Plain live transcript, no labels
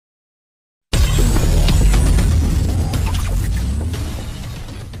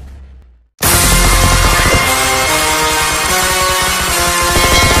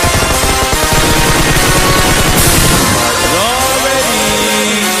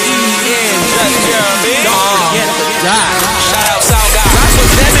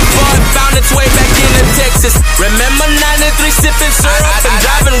Texas. Remember 93 sipping syrup and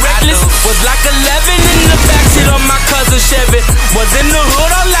driving reckless. Was like 11 in the backseat of my cousin Chevy. Was in the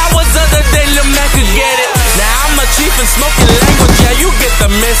hood, all I was other day, Lil' Mac could get it. Now I'm a chief and smoking language, yeah, you get the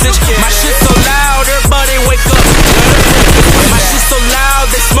message. My shit so loud, everybody wake up. My shit so loud,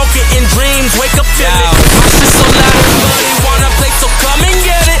 they smoke it in dreams, wake up, feel it. My shit so loud, everybody wanna play, so come and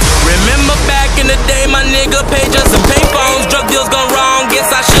get it. Remember back in the day, my nigga pages and payphones. Drug deals gone wrong,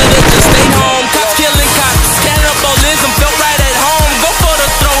 guess I should've just stayed home. Cops killing cops, cannibalism felt right at home. Go for the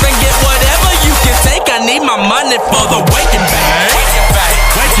throne and get whatever you can take. I need my money for the waking bag.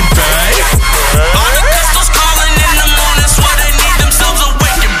 Waking bag. All the pistols calling in the morning, swear they need themselves a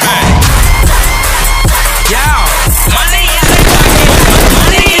waking bag. Yeah, money in their pocket,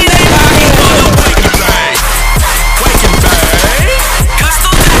 money in their pocket for the waking bag. Waking bag.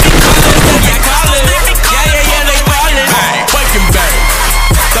 Pistols they be calling, they calling. Yeah, they calling. Waking bag.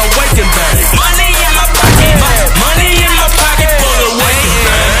 The waking bag. Money in my pocket, money in my pocket for the waking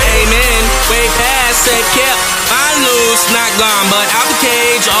bag. Amen. Way past said kept. I lose, not gone, but out the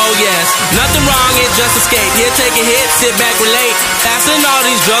cage, oh yes. Nothing wrong, it just escape. Here, take a hit, sit back, relate. Passing all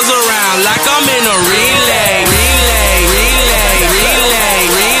these drugs around like I'm in a relay. Relay, relay, relay,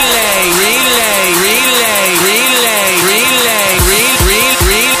 relay, relay, relay, relay, relay,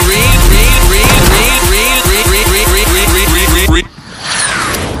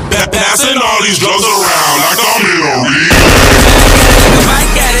 Passing all these drugs around like I'm in a relay.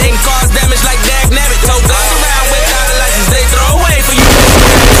 Bike at it and cause damage like Dag Nabbit. Tow guns around without a license, they throw away for you.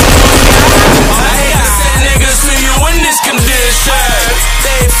 I hate to say niggas see you in this condition.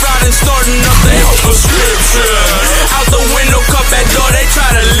 They fraud and snorting up their own prescription. Out the window, cut back door, they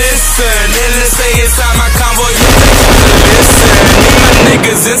try to listen. Then they say inside my convoy, you they try to listen. Me my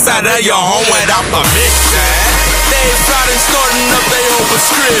niggas inside of your home without permission. They fraud and snorting up their own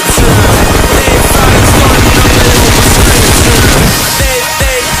prescription. They fraud and snorting up their own prescription.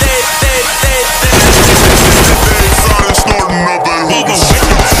 They fraud and snorting up their own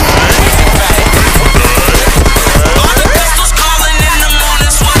prescription. All the pistols calling in the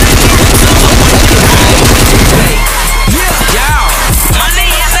morning, swear they need themselves a waking bag. Yeah, money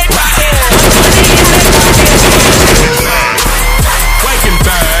in their pocket, money in their pocket. Waking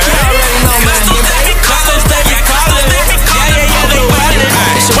bag. Pistols they be calling, they be calling. Yeah, they calling.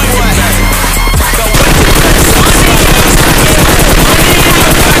 It's a waking bag. The waking bag. Money in my pocket.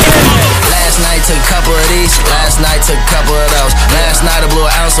 Last night took a couple of these, last night took a couple of those. Last night I blew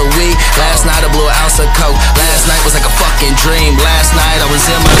an ounce of weed, last night I blew an ounce of coke. Last night was like a fucking dream, last night I was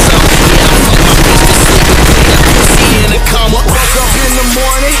in my zone. Yeah, I fucked my bitch to sleep and put that pussy in a coma. Woke up in the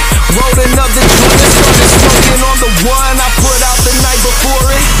morning, rolled another joint and started smoking on the one I put out the night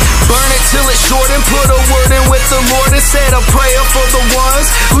before it. Burn it till it's short and put a word in with the Lord and said a prayer for the ones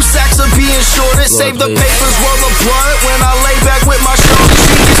whose sacks are being shorted. Save the papers, roll a blunt. When I lay back with my shoulders,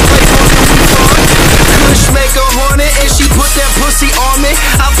 she gets playful and we fun. Kush make a hornet and she put that pussy on me.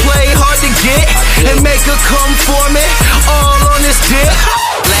 I play hard to get and make her come for me. All on this dick.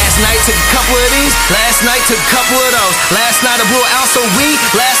 Last night took a couple of these, last night took a couple of those. Last night I blew an ounce of weed,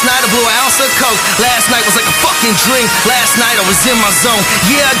 last night I blew an ounce of coke. Last night was like a fucking dream, last night I was in my zone.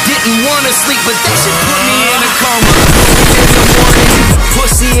 Yeah, I didn't wanna sleep, but that shit put me in a coma. In the morning,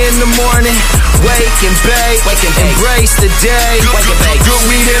 pussy in the morning, wake and bake, embrace the day. Good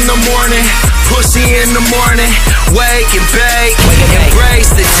weed in the morning, pussy in the morning, wake and bake, embrace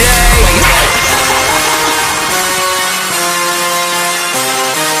the day.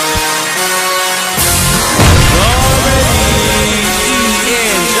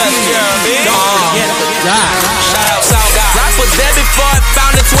 Life was there before it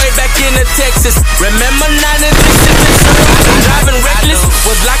found its way back into Texas. Remember 93 sipping syrup and driving reckless.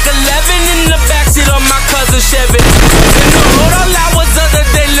 Was like 11 in the backseat of my cousin Chevy. Was in the hood, all I was other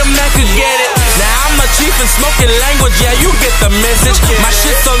day, Lil' Mac could get it. Now I'm a chief and smoking language, yeah, you get the message. My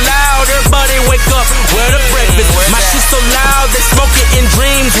shit so loud, everybody wake up, where the breakfast. My shit so loud, they smoke it in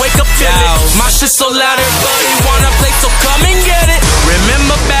dreams, wake up, feel it. My shit so loud, everybody wanna play, so come and get it.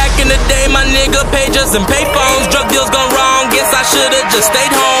 Remember back in the day, my nigga pages and payphones. Drug deals gone wrong, guess I should've just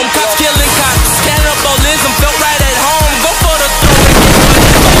stayed home. Cops killing cops, cannibalism felt right